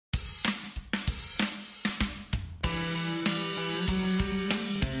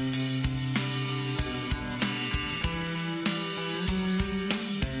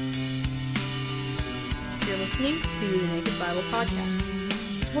listening to the Naked Bible Podcast. To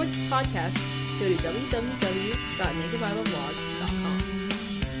support this podcast, go to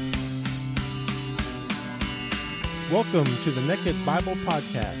www.nakedbibleblog.com. Welcome to the Naked Bible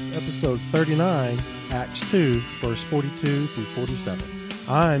Podcast, episode 39, Acts 2, verse 42 through 47.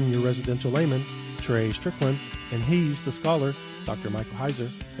 I'm your residential layman, Trey Strickland, and he's the scholar, Dr. Michael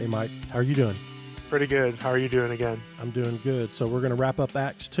Heiser. Hey, Mike, how are you doing? Pretty good. How are you doing again? I'm doing good. So we're going to wrap up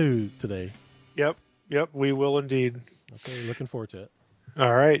Acts 2 today. Yep, we will indeed. Okay, looking forward to it.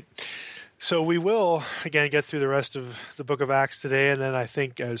 All right. So we will, again, get through the rest of the book of Acts today, and then I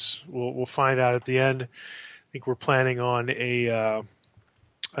think, as we'll find out at the end, I think we're planning on an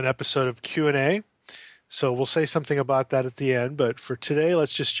episode of Q&A. So we'll say something about that at the end, but for today,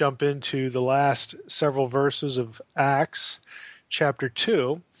 let's just jump into the last several verses of Acts chapter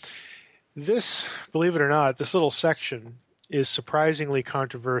 2. This, believe it or not, this little section is surprisingly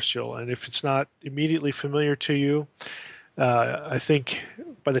controversial, and if it's not immediately familiar to you, I think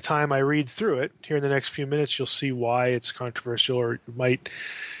by the time I read through it here in the next few minutes, you'll see why it's controversial, or it might,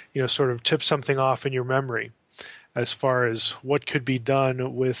 sort of tip something off in your memory as far as what could be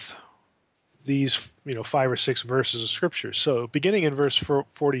done with these, 5 or 6 verses of Scripture. So, beginning in verse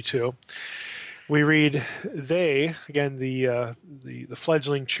 42, we read, they, again, the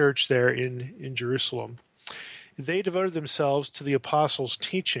fledgling church there in Jerusalem, they devoted themselves to the apostles'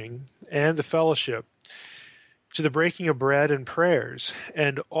 teaching and the fellowship, to the breaking of bread and prayers,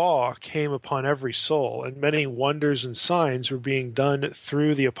 and awe came upon every soul, and many wonders and signs were being done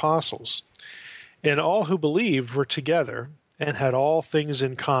through the apostles. And all who believed were together and had all things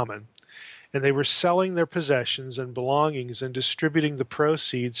in common, and they were selling their possessions and belongings and distributing the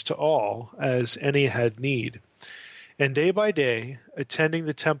proceeds to all as any had need. And day by day, attending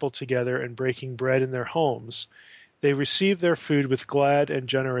the temple together and breaking bread in their homes, they received their food with glad and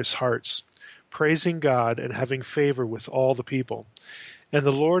generous hearts, praising God and having favor with all the people. And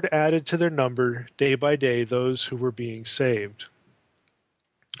the Lord added to their number day by day those who were being saved.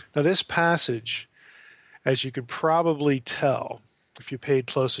 Now this passage, as you could probably tell if you paid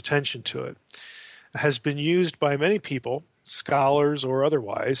close attention to it, has been used by many people, scholars or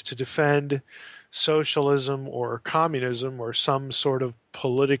otherwise, to defend socialism or communism or some sort of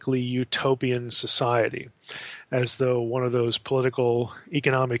politically utopian society, as though one of those political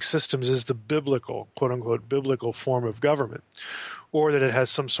economic systems is the biblical, quote-unquote, biblical form of government, or that it has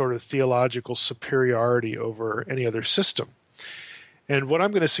some sort of theological superiority over any other system. And what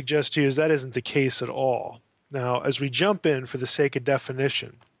I'm going to suggest to you is that isn't the case at all. Now, as we jump in for the sake of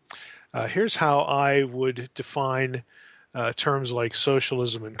definition, here's how I would define terms like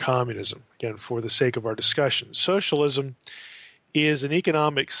socialism and communism, again, for the sake of our discussion. Socialism is an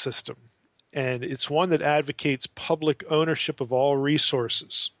economic system, and it's one that advocates public ownership of all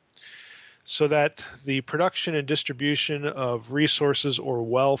resources, so that the production and distribution of resources or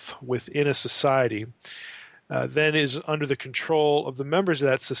wealth within a society then is under the control of the members of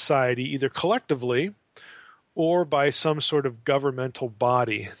that society, either collectively or by some sort of governmental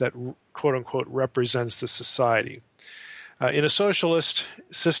body that, quote-unquote, represents the society. In a socialist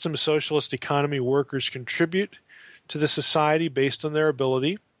system, socialist economy, workers contribute to the society based on their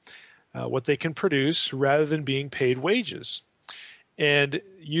ability, what they can produce, rather than being paid wages and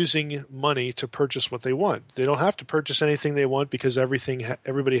using money to purchase what they want. They don't have to purchase anything they want because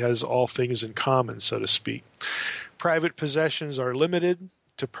everybody has all things in common, so to speak. Private possessions are limited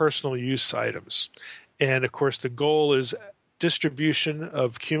to personal use items. And, of course, the goal is distribution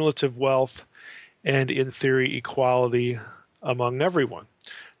of cumulative wealth and, in theory, equality among everyone.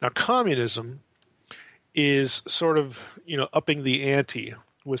 Now, communism is sort of, upping the ante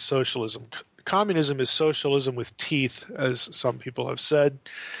with socialism. Communism is socialism with teeth, as some people have said.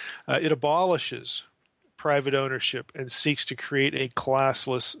 It abolishes private ownership and seeks to create a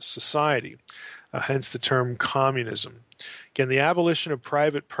classless society, hence the term communism. Again, the abolition of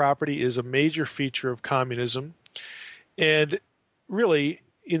private property is a major feature of communism, and really,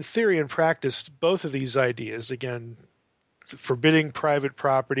 in theory and practice, both of these ideas, again, forbidding private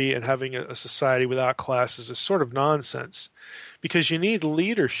property and having a society without classes is sort of nonsense, because you need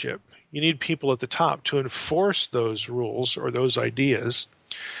leadership. You need people at the top to enforce those rules or those ideas,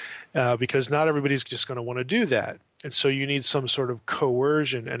 because not everybody's just going to want to do that. And so you need some sort of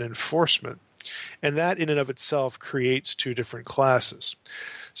coercion and enforcement. And that in and of itself creates two different classes.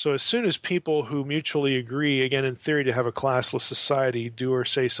 So as soon as people who mutually agree, again, in theory, to have a classless society do or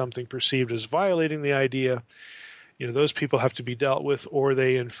say something perceived as violating the idea, those people have to be dealt with, or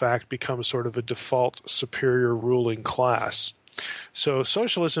they, in fact, become sort of a default superior ruling class. So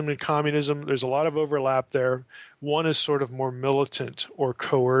socialism and communism, there's a lot of overlap there. One is sort of more militant or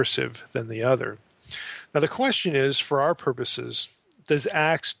coercive than the other. Now the question is, for our purposes, does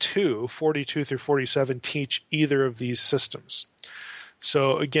Acts 2, 42 through 47 teach either of these systems?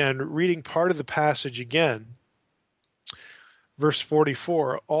 So again, reading part of the passage again, verse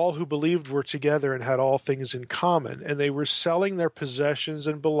 44, all who believed were together and had all things in common, and they were selling their possessions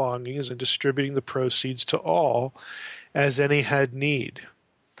and belongings and distributing the proceeds to all as any had need.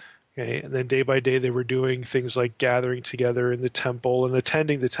 Okay, and then day by day they were doing things like gathering together in the temple and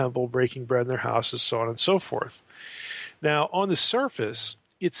attending the temple, breaking bread in their houses, so on and so forth. Now, on the surface,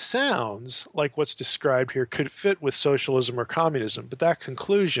 it sounds like what's described here could fit with socialism or communism, but that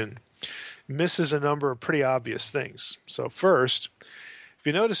conclusion misses a number of pretty obvious things. So first, if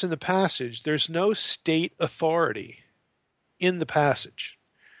you notice in the passage, there's no state authority in the passage.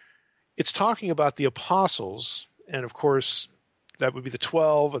 It's talking about the apostles, and of course, that would be the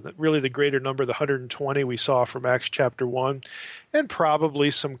 12, and really the greater number, the 120 we saw from Acts chapter 1, and probably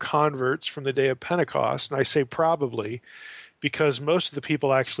some converts from the day of Pentecost. And I say probably because most of the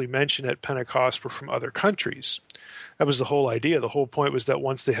people actually mentioned at Pentecost were from other countries. That was the whole idea. The whole point was that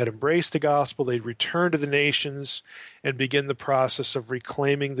once they had embraced the gospel, they'd return to the nations and begin the process of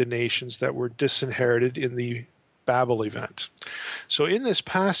reclaiming the nations that were disinherited in the Babel event. So in this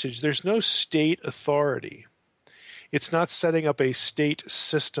passage, there's no state authority. It's not setting up a state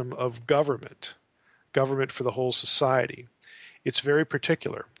system of government for the whole society. It's very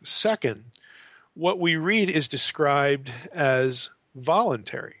particular. Second, what we read is described as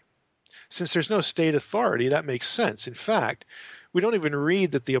voluntary. Since there's no state authority, that makes sense. In fact, we don't even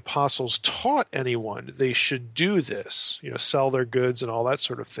read that the apostles taught anyone they should do this, sell their goods and all that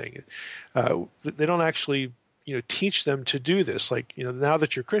sort of thing. They don't actually teach them to do this. Like, now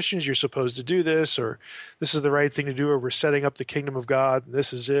that you're Christians, you're supposed to do this, or this is the right thing to do, or we're setting up the kingdom of God, and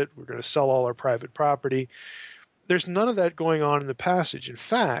this is it. We're going to sell all our private property. There's none of that going on in the passage. In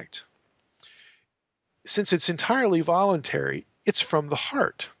fact, since it's entirely voluntary, it's from the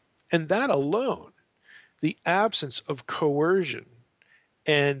heart. And that alone, the absence of coercion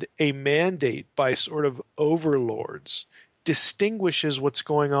and a mandate by sort of overlords, distinguishes what's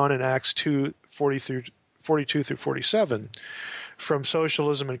going on in Acts 2, 42 through 47 from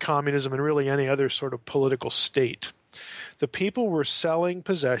socialism and communism and really any other sort of political state. The people were selling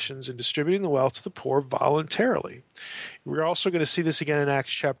possessions and distributing the wealth to the poor voluntarily. We're also going to see this again in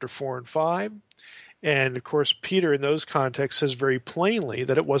Acts chapter 4 and 5. And, of course, Peter in those contexts says very plainly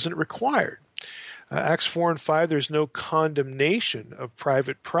that it wasn't required. Acts 4 and 5, there's no condemnation of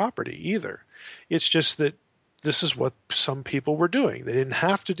private property either. It's just that this is what some people were doing. They didn't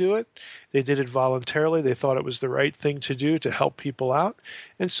have to do it. They did it voluntarily. They thought it was the right thing to do to help people out,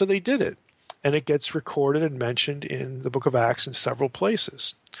 and so they did it. And it gets recorded and mentioned in the book of Acts in several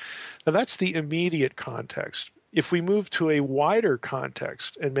places. Now, that's the immediate context. If we move to a wider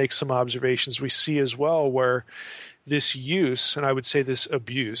context and make some observations, we see as well where this use, and I would say this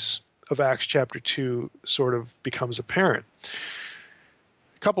abuse, of Acts chapter 2 sort of becomes apparent.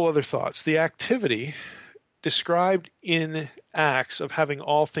 A couple other thoughts. The activity described in Acts of having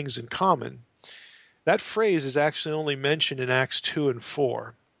all things in common, that phrase is actually only mentioned in Acts 2 and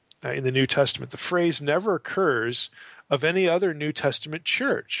 4 in the New Testament. The phrase never occurs of any other New Testament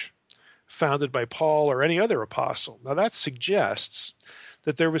church founded by Paul or any other apostle. Now that suggests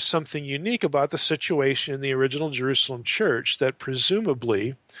that there was something unique about the situation in the original Jerusalem church that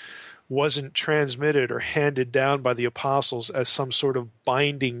presumably wasn't transmitted or handed down by the apostles as some sort of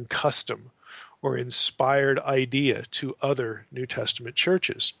binding custom or inspired idea to other New Testament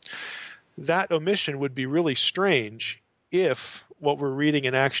churches. That omission would be really strange if what we're reading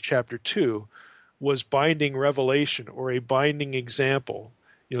in Acts chapter 2 was binding revelation or a binding example.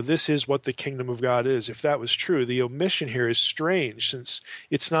 This is what the kingdom of God is. If that was true, the omission here is strange since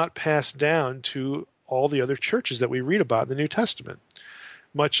it's not passed down to all the other churches that we read about in the New Testament,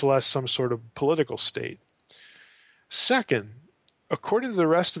 much less some sort of political state. Second, according to the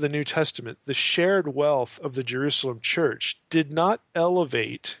rest of the New Testament, the shared wealth of the Jerusalem church did not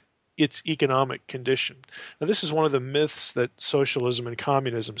elevate its economic condition. Now, this is one of the myths that socialism and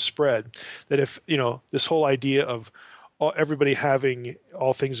communism spread, that if, this whole idea of everybody having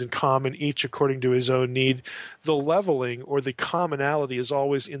all things in common, each according to his own need, the leveling or the commonality is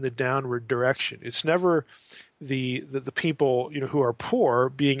always in the downward direction. It's never the people who are poor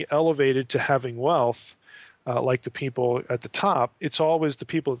being elevated to having wealth like the people at the top. It's always the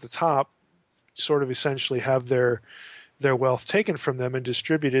people at the top sort of essentially have their wealth taken from them and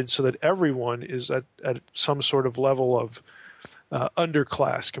distributed so that everyone is at some sort of level of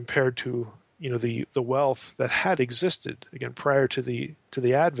underclass compared to the wealth that had existed again prior to the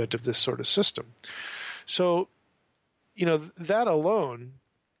advent of this sort of system. So that alone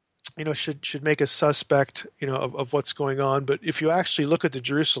should make us suspect, of what's going on. But if you actually look at the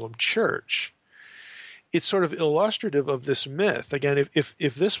Jerusalem church, it's sort of illustrative of this myth. Again, if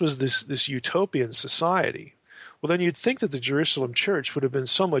this was this utopian society, well, then you'd think that the Jerusalem church would have been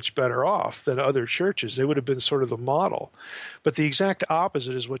so much better off than other churches. They would have been sort of the model. But the exact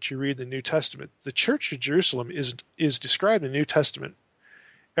opposite is what you read in the New Testament. The church of Jerusalem is described in the New Testament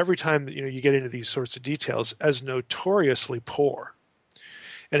every time that you get into these sorts of details as notoriously poor.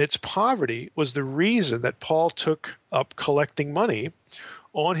 And its poverty was the reason that Paul took up collecting money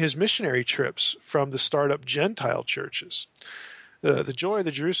on his missionary trips from the startup Gentile churches. The joy of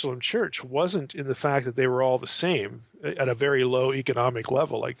the Jerusalem church wasn't in the fact that they were all the same at a very low economic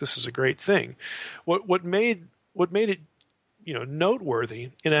level. Like, this is a great thing. What made it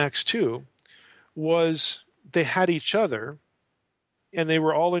noteworthy in Acts 2 was they had each other, and they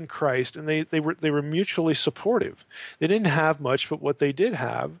were all in Christ, and they were mutually supportive. They didn't have much, but what they did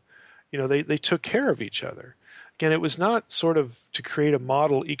have, they took care of each other. Again, it was not sort of to create a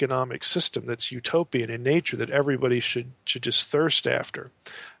model economic system that's utopian in nature that everybody should just thirst after.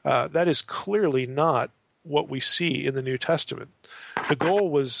 That is clearly not what we see in the New Testament. The goal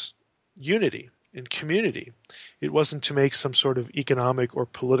was unity and community. It wasn't to make some sort of economic or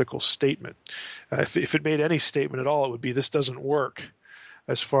political statement. If it made any statement at all, it would be, this doesn't work,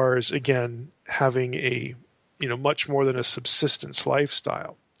 as far as, again, having a much more than a subsistence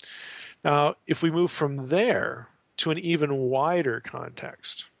lifestyle. Now, if we move from there to an even wider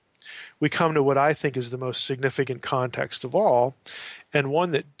context, we come to what I think is the most significant context of all, and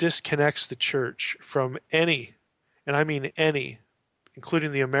one that disconnects the church from any, and I mean any,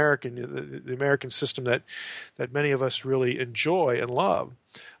 including the American system that many of us really enjoy and love.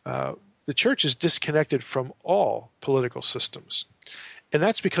 The church is disconnected from all political systems. And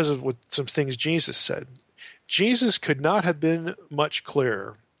that's because of some things Jesus said. Jesus could not have been much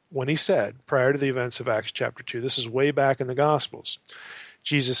clearer when he said, prior to the events of Acts chapter 2, this is way back in the Gospels,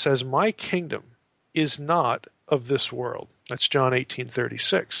 Jesus says, "My kingdom is not of this world." That's John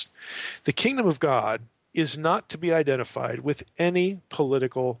 18:36. The kingdom of God is not to be identified with any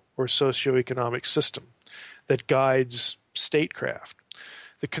political or socio-economic system that guides statecraft.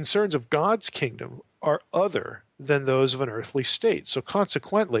 The concerns of God's kingdom are other than those of an earthly state. So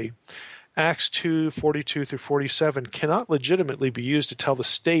consequently, Acts 2:42 through 47 cannot legitimately be used to tell the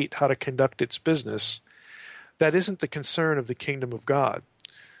state how to conduct its business. That isn't the concern of the kingdom of God.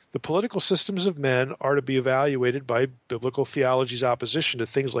 The political systems of men are to be evaluated by biblical theology's opposition to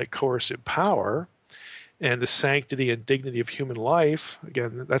things like coercive power and the sanctity and dignity of human life.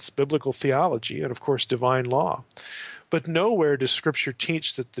 Again, that's biblical theology, and of course divine law. But nowhere does Scripture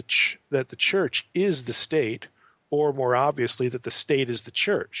teach that the church is the state, or more obviously, that the state is the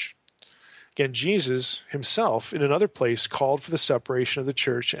church. Again, Jesus himself, in another place, called for the separation of the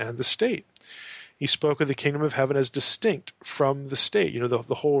church and the state. He spoke of the kingdom of heaven as distinct from the state.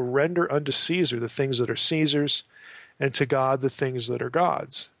 The whole render unto Caesar the things that are Caesar's, and to God the things that are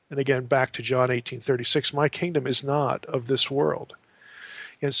God's. And again, back to John 18:36, my kingdom is not of this world.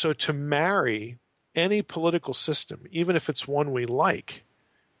 And so to marry any political system, even if it's one we like,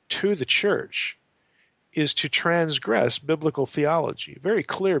 to the church is to transgress biblical theology, very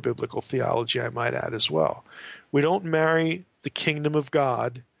clear biblical theology, I might add as well. We don't marry the kingdom of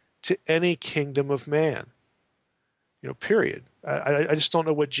God to any kingdom of man, period. I just don't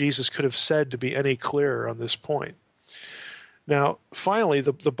know what Jesus could have said to be any clearer on this point. Now, finally,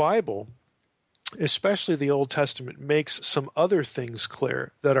 the Bible, especially the Old Testament, makes some other things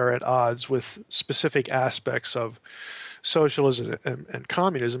clear that are at odds with specific aspects of socialism and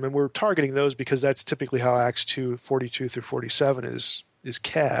communism, and we're targeting those because that's typically how Acts 2:42 through 47 is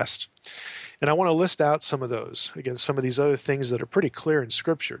cast. And I want to list out some of those. Again, some of these other things that are pretty clear in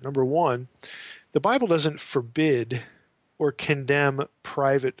Scripture. Number one, the Bible doesn't forbid or condemn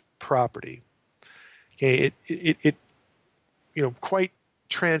private property. Okay, it quite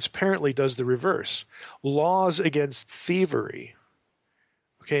transparently does the reverse. Laws against thievery,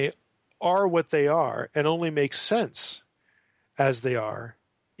 are what they are and only make sense as they are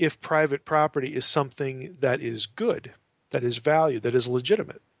if private property is something that is good, that is valued, that is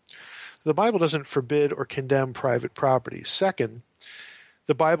legitimate. The Bible doesn't forbid or condemn private property. Second,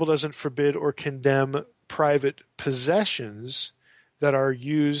 the Bible doesn't forbid or condemn private possessions that are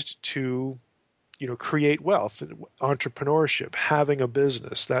used to, create wealth, entrepreneurship, having a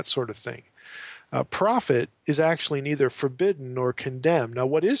business, that sort of thing. Profit is actually neither forbidden nor condemned. Now,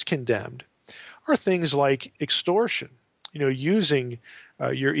 what is condemned are things like extortion, using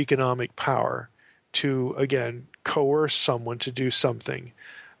your economic power to, again, coerce someone to do something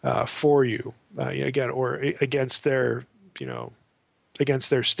for you, or against their, against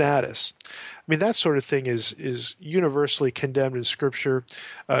their status. I mean, that sort of thing is universally condemned in Scripture.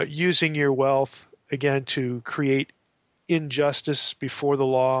 Using your wealth, again, to create injustice before the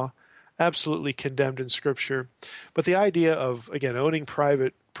law, absolutely condemned in Scripture. But the idea of, again, owning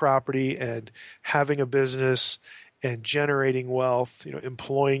private property and having a business and generating wealth,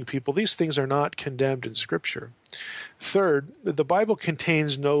 employing people, these things are not condemned in Scripture. Third, the Bible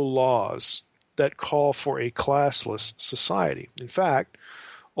contains no laws that call for a classless society. In fact,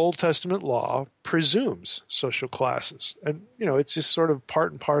 Old Testament law presumes social classes. And, it's just sort of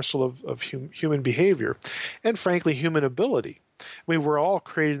part and parcel of human behavior and, frankly, human ability. I mean, we're all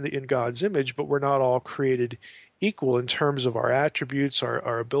created in God's image, but we're not all created equal in terms of our attributes,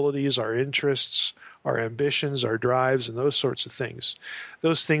 our abilities, our interests, our ambitions, our drives, and those sorts of things.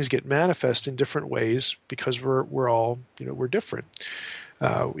 Those things get manifest in different ways because we're all, we're different.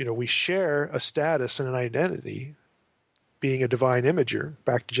 We share a status and an identity, being a divine imager,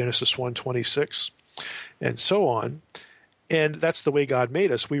 back to Genesis 1:26, and so on. And that's the way God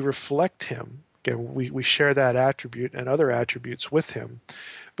made us. We reflect him. Again, we share that attribute and other attributes with him.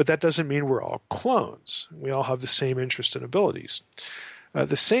 But that doesn't mean we're all clones. We all have the same interests and abilities.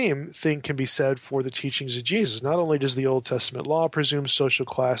 The same thing can be said for the teachings of Jesus. Not only does the Old Testament law presume social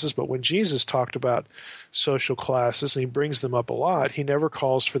classes, but when Jesus talked about social classes, and he brings them up a lot, he never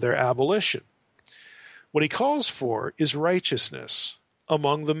calls for their abolition. What he calls for is righteousness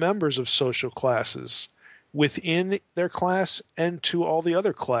among the members of social classes, within their class and to all the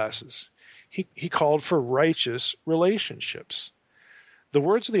other classes. He called for righteous relationships. The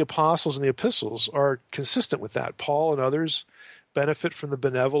words of the apostles and the epistles are consistent with that. Paul and others benefit from the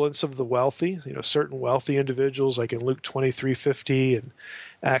benevolence of the wealthy, certain wealthy individuals like in Luke 23:50 and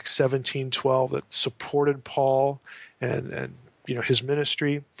Acts 17:12 that supported Paul and his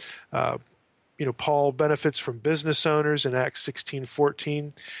ministry. Paul benefits from business owners in Acts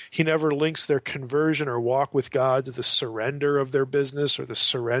 16:14. He never links their conversion or walk with God to the surrender of their business or the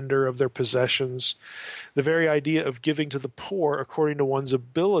surrender of their possessions. The very idea of giving to the poor according to one's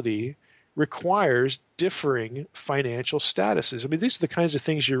ability requires differing financial statuses. I mean, these are the kinds of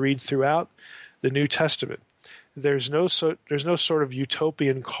things you read throughout the New Testament. There's no sort of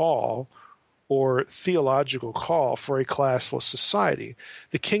utopian call or theological call for a classless society.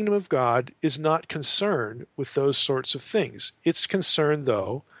 The kingdom of God is not concerned with those sorts of things. It's concerned,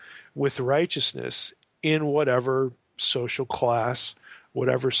 though, with righteousness in whatever social class,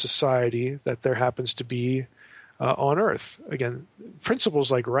 whatever society that there happens to be on earth. Again, principles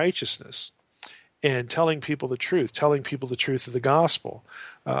like righteousness and telling people the truth of the gospel,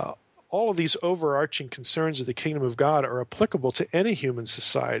 all of these overarching concerns of the kingdom of God are applicable to any human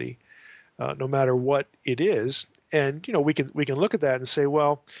society, no matter what it is. And we can look at that and say,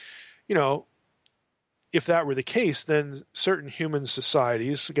 well, if that were the case, then certain human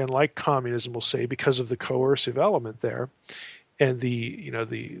societies, again, like communism, will say, because of the coercive element there, and the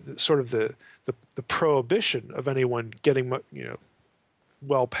sort of the prohibition of anyone getting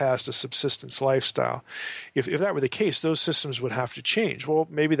well past a subsistence lifestyle. If that were the case, those systems would have to change. Well,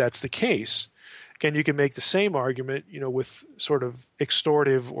 maybe that's the case. Again, you can make the same argument, with sort of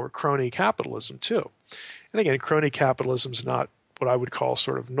extortive or crony capitalism too. And again, crony capitalism is not what I would call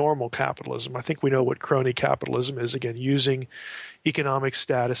sort of normal capitalism. I think we know what crony capitalism is. Again, using economic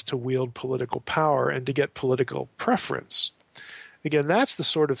status to wield political power and to get political preference. Again, that's the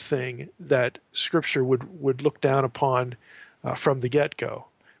sort of thing that Scripture would look down upon from the get-go,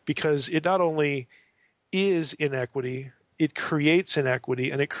 because it not only is inequity, it creates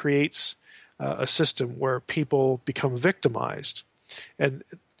inequity, and it creates a system where people become victimized. And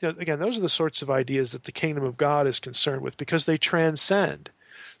again, those are the sorts of ideas that the kingdom of God is concerned with, because they transcend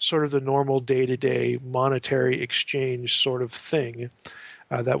sort of the normal day-to-day monetary exchange sort of thing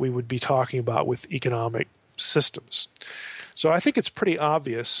that we would be talking about with economic systems. So I think it's pretty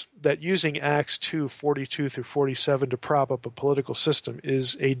obvious that using Acts 2:42 through 47 to prop up a political system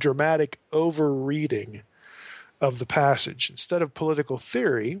is a dramatic overreading of the passage. Instead of political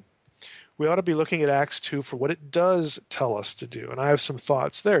theory, we ought to be looking at Acts 2 for what it does tell us to do. And I have some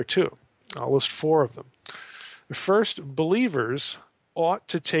thoughts there too. I'll list 4 of them. First, believers ought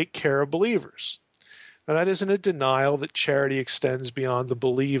to take care of believers. Now, that isn't a denial that charity extends beyond the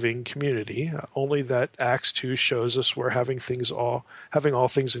believing community, only that Acts 2 shows us where having all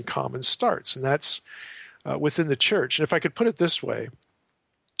things in common starts, and that's within the church. And if I could put it this way,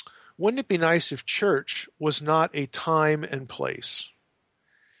 wouldn't it be nice if church was not a time and place?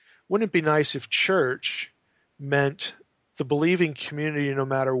 Wouldn't it be nice if church meant the believing community no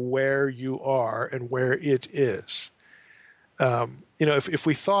matter where you are and where it is? If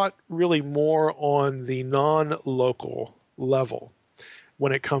we thought really more on the non-local level,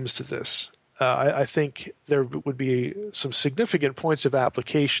 when it comes to this. I think there would be some significant points of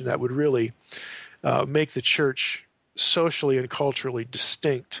application that would really make the church socially and culturally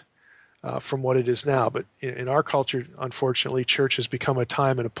distinct from what it is now. But in our culture, unfortunately, church has become a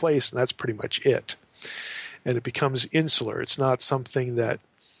time and a place, and that's pretty much it. And it becomes insular. It's not something that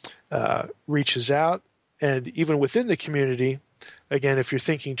reaches out. And even within the community, again, if you're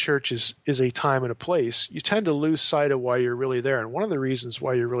thinking church is a time and a place, you tend to lose sight of why you're really there. And one of the reasons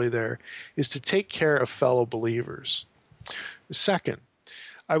why you're really there is to take care of fellow believers. Second,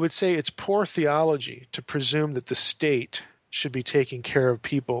 I would say it's poor theology to presume that the state should be taking care of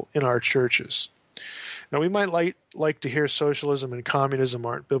people in our churches. Now, we might like to hear socialism and communism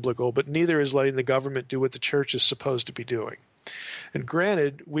aren't biblical, but neither is letting the government do what the church is supposed to be doing. And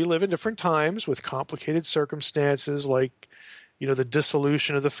granted, we live in different times with complicated circumstances like, the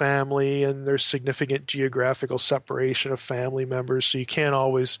dissolution of the family, and there's significant geographical separation of family members, so you can't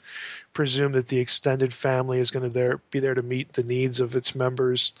always presume that the extended family is going to be there to meet the needs of its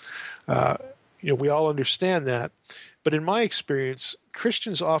members. We all understand that. But in my experience,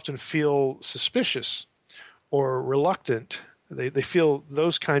 Christians often feel suspicious or reluctant. They feel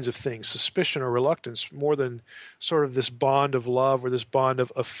those kinds of things, suspicion or reluctance, more than sort of this bond of love or this bond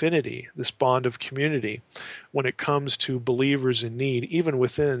of affinity, this bond of community when it comes to believers in need, even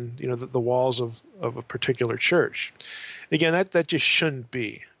within the walls of a particular church. Again, that just shouldn't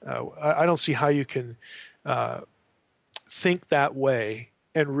be. I don't see how you can think that way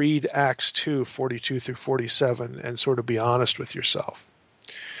and read Acts 2:42 through 47 and sort of be honest with yourself.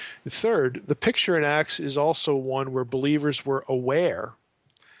 Third, the picture in Acts is also one where believers were aware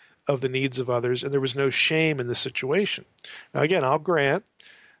of the needs of others and there was no shame in the situation. Now, again, I'll grant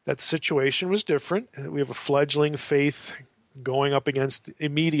that the situation was different. We have a fledgling faith going up against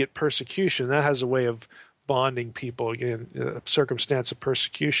immediate persecution. That has a way of bonding people, again, a circumstance of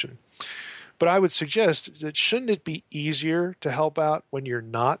persecution. But I would suggest that shouldn't it be easier to help out when you're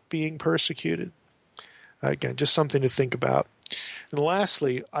not being persecuted? Again, just something to think about. And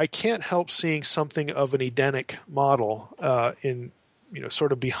lastly, I can't help seeing something of an Edenic model in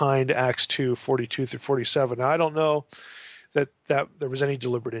sort of behind Acts 2:42 through 47. Now, I don't know that there was any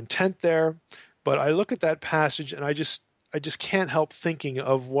deliberate intent there, but I look at that passage and I just can't help thinking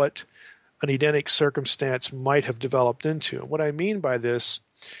of what an Edenic circumstance might have developed into. And what I mean by this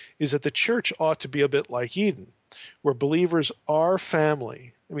is that the church ought to be a bit like Eden, where believers are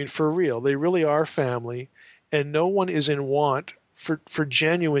family. I mean, for real, they really are family, and no one is in want for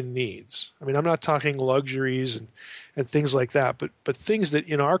genuine needs. I mean, I'm not talking luxuries and things like that, but things that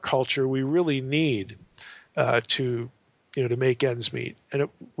in our culture we really need to make ends meet. And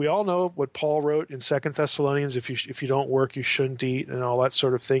we all know what Paul wrote in 2 Thessalonians, if you don't work, you shouldn't eat, and all that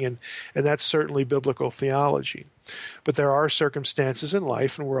sort of thing. And that's certainly biblical theology. But there are circumstances in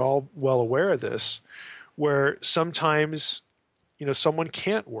life, and we're all well aware of this, where sometimes someone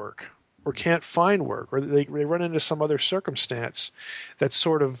can't work or can't find work, or they run into some other circumstance that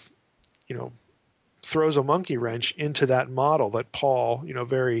sort of throws a monkey wrench into that model that Paul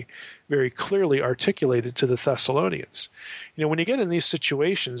very, very clearly articulated to the Thessalonians. When you get in these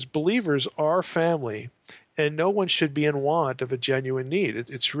situations, believers are family, and no one should be in want of a genuine need.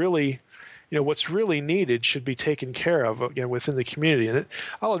 It's really what's really needed should be taken care of, again, within the community. And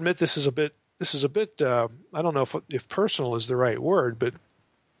I'll admit this is a bit I don't know if personal is the right word, but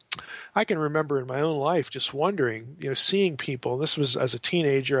I can remember in my own life just wondering, seeing people. This was as a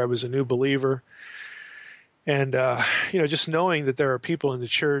teenager. I was a new believer. And, just knowing that there are people in the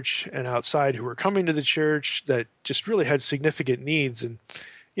church and outside who were coming to the church that just really had significant needs. And,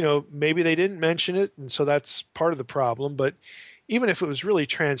 maybe they didn't mention it, and so that's part of the problem. But even if it was really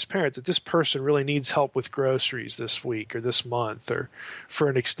transparent that this person really needs help with groceries this week or this month or for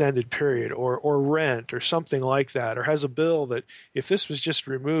an extended period or rent or something like that, or has a bill that if this was just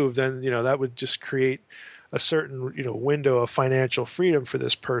removed, then, that would just create a certain, window of financial freedom for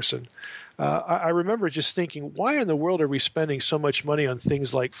this person. I remember just thinking, why in the world are we spending so much money on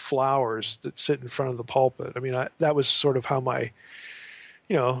things like flowers that sit in front of the pulpit? I mean, that was sort of how my,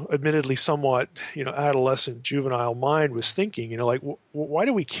 admittedly somewhat, adolescent, juvenile mind was thinking, why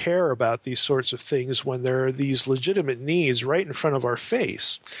do we care about these sorts of things when there are these legitimate needs right in front of our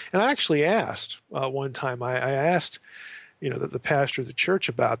face? And I actually asked one time, I asked, the pastor of the church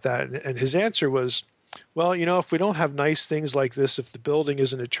about that, and his answer was, well, if we don't have nice things like this, if the building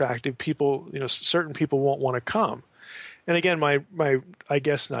isn't attractive, people, certain people won't want to come. And again, my I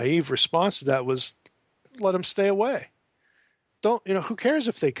guess naive response to that was, let them stay away. Don't, who cares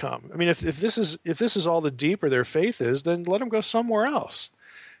if they come? I mean, if this is all the deeper their faith is, then let them go somewhere else.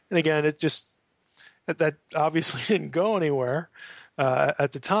 And again, that obviously didn't go anywhere.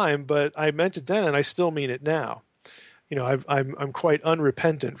 at the time, but I meant it then, and I still mean it now. I'm quite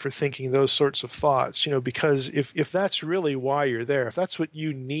unrepentant for thinking those sorts of thoughts. Because if that's really why you're there, if that's what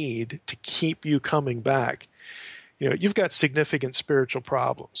you need to keep you coming back, you've got significant spiritual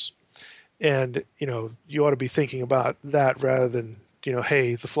problems, and you ought to be thinking about that rather than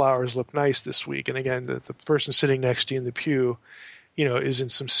hey, the flowers look nice this week. And again, the person sitting next to you in the pew, is in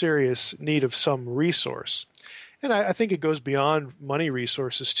some serious need of some resource. And I think it goes beyond money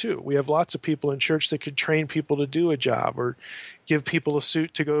resources, too. We have lots of people in church that could train people to do a job or give people a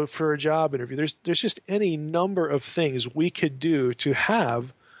suit to go for a job interview. There's just any number of things we could do to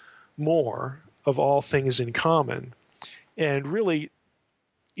have more of all things in common and really,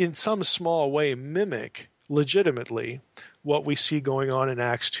 in some small way, mimic legitimately what we see going on in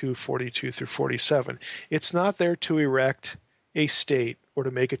Acts 2:42 through 47. It's not there to erect a state or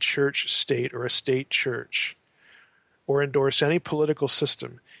to make a church state or a state church, or endorse any political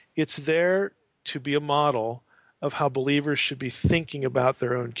system. It's there to be a model of how believers should be thinking about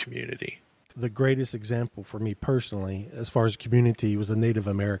their own community. The greatest example for me personally, as far as community, was the Native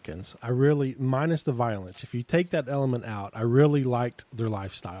Americans. I really, minus the violence, if you take that element out, I really liked their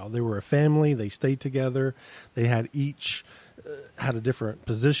lifestyle. They were a family. They stayed together. They had each had a different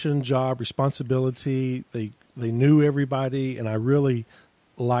position, job, responsibility. They knew everybody, and I really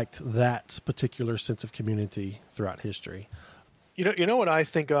liked that particular sense of community throughout history. You know what I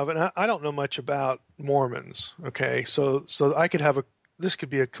think of, and I don't know much about Mormons. Okay, so I could have this could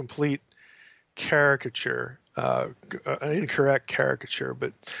be a complete caricature, an incorrect caricature,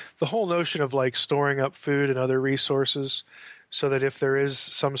 but the whole notion of like storing up food and other resources so that if there is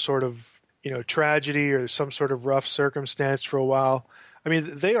some sort of tragedy or some sort of rough circumstance for a while, I mean,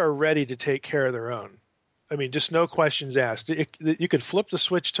 they are ready to take care of their own. I mean, just no questions asked. You could flip the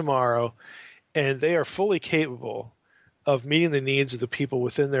switch tomorrow, and they are fully capable of meeting the needs of the people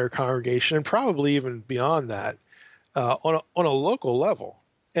within their congregation, and probably even beyond that, on a local level.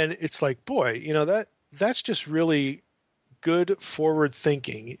 And it's like, boy, that's just really good forward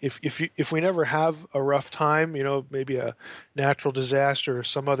thinking. If we never have a rough time, maybe a natural disaster or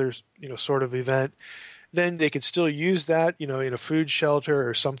some other sort of event, then they could still use that, in a food shelter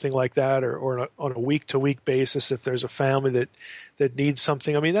or something like that, or on a week-to-week basis if there's a family that needs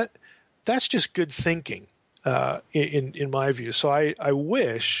something. I mean, that's just good thinking in my view. So I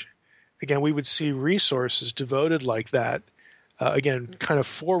wish, again, we would see resources devoted like that, again, kind of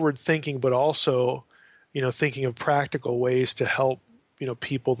forward thinking, but also, thinking of practical ways to help,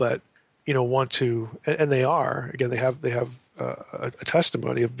 people that, want to, and they are, again, they have a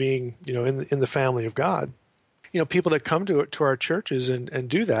testimony of being, in the family of God. People that come to our churches and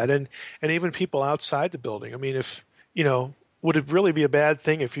do that, and even people outside the building. I mean, if would it really be a bad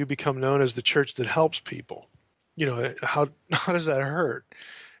thing if you become known as the church that helps people? How does that hurt?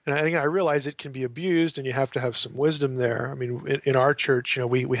 And I realize it can be abused, and you have to have some wisdom there. I mean, in our church,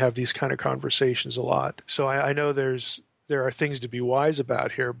 we have these kind of conversations a lot. So I know there are things to be wise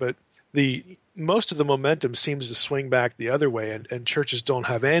about here, but most of the momentum seems to swing back the other way, and churches don't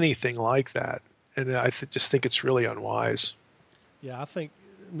have anything like that. And I just think it's really unwise. Yeah, I think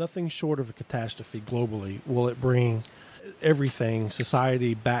nothing short of a catastrophe globally will it bring everything,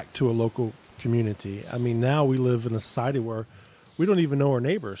 society, back to a local community. I mean, now we live in a society where we don't even know our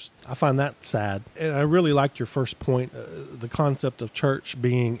neighbors. I find that sad. And I really liked your first point, the concept of church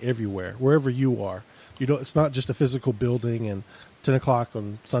being everywhere, wherever you are. It's not just a physical building and 10 o'clock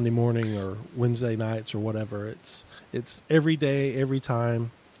on Sunday morning or Wednesday nights or whatever. It's every day, every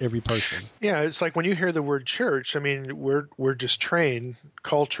time, every person. Yeah, it's like when you hear the word church, I mean, we're just trained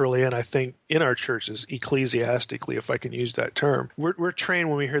culturally, and I think in our churches, ecclesiastically, if I can use that term, we're trained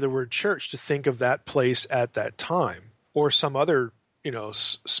when we hear the word church to think of that place at that time or some other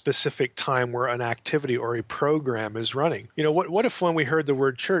specific time where an activity or a program is running. What if when we heard the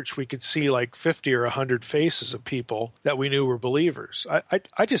word church, we could see like 50 or 100 faces of people that we knew were believers?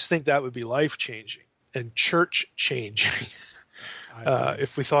 I just think that would be life-changing and church-changing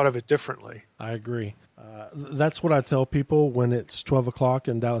if we thought of it differently. I agree. That's what I tell people when it's 12 o'clock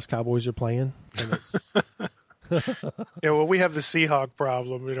and Dallas Cowboys are playing. And well, we have the Seahawk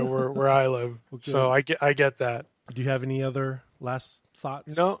problem, where I live. Okay. So I get that. Do you have any other last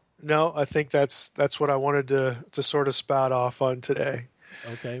thoughts? No. I think that's what I wanted to sort of spout off on today.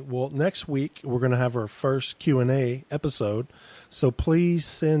 Okay. Well, next week we're going to have our first Q&A episode. So please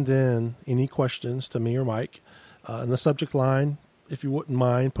send in any questions to me or Mike in the subject line, if you wouldn't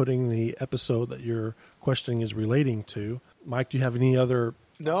mind putting the episode that your questioning is relating to. Mike, do you have any other?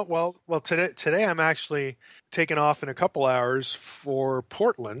 No. Well, today I'm actually taking off in a couple hours for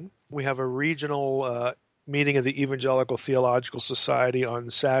Portland. We have a regional meeting of the Evangelical Theological Society on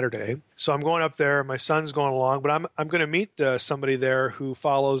Saturday. So I'm going up there. My son's going along, but I'm going to meet somebody there who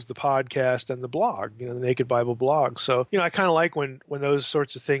follows the podcast and the blog, the Naked Bible blog. So, I kind of like when those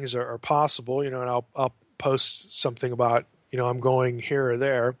sorts of things are possible, and I'll post something about, I'm going here or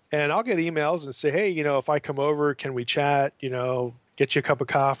there, and I'll get emails and say, hey, if I come over, can we chat, get you a cup of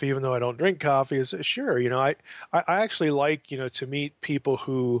coffee, even though I don't drink coffee. I say, sure. I actually like, to meet people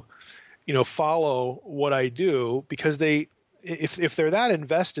who, follow what I do, because if they're that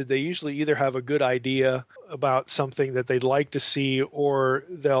invested, they usually either have a good idea about something that they'd like to see, or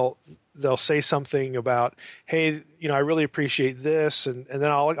they'll say something about, hey, I really appreciate this, and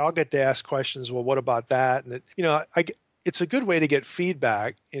then I'll get to ask questions. Well, what about that? And it's a good way to get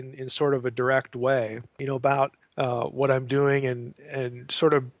feedback in sort of a direct way, about what I'm doing, and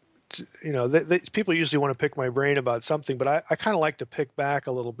sort of, people usually want to pick my brain about something, but I kind of like to pick back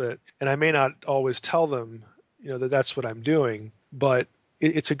a little bit, and I may not always tell them, that that's what I'm doing, but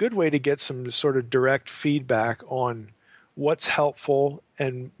it's a good way to get some sort of direct feedback on what's helpful,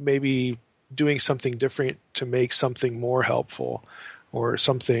 and maybe doing something different to make something more helpful, or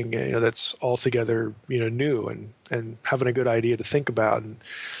something, that's altogether, new, and having a good idea to think about and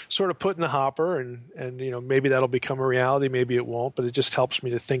sort of put in the hopper, and maybe that'll become a reality, maybe it won't, but it just helps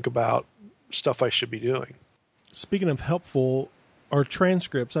me to think about stuff I should be doing. Speaking of helpful, our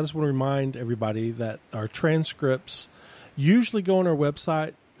transcripts, I just want to remind everybody that our transcripts usually go on our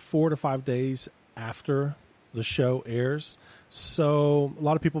website 4 to 5 days after the show airs. So a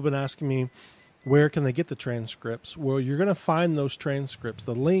lot of people have been asking me, where can they get the transcripts? Well, you're going to find those transcripts.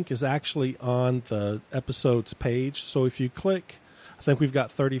 The link is actually on the episode's page. So if you click, I think we've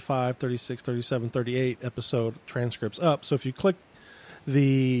got 35, 36, 37, 38 episode transcripts up. So if you click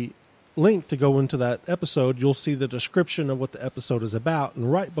the link to go into that episode, you'll see the description of what the episode is about.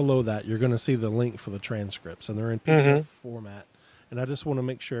 And right below that, you're going to see the link for the transcripts. And they're in PDF format. And I just want to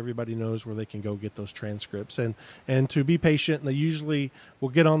make sure everybody knows where they can go get those transcripts. And to be patient, they usually will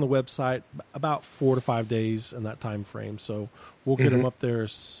get on the website about 4 to 5 days in that time frame. So we'll get them up there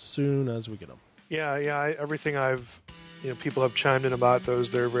as soon as we get them. Yeah. Everything people have chimed in about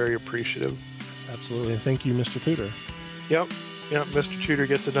those, they're very appreciative. Absolutely. And thank you, Mr. Tudor. Yep. Mr. Tudor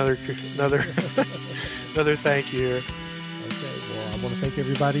gets another thank you here. Okay. Well, I want to thank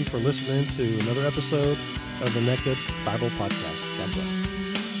everybody for listening to another episode of the Naked Bible Podcast. God bless.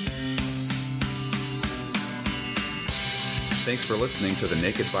 Thanks for listening to the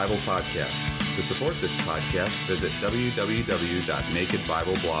Naked Bible Podcast. To support this podcast, visit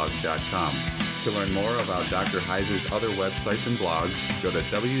www.nakedbibleblog.com. To learn more about Dr. Heiser's other websites and blogs, go to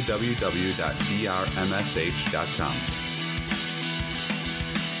www.drmsh.com.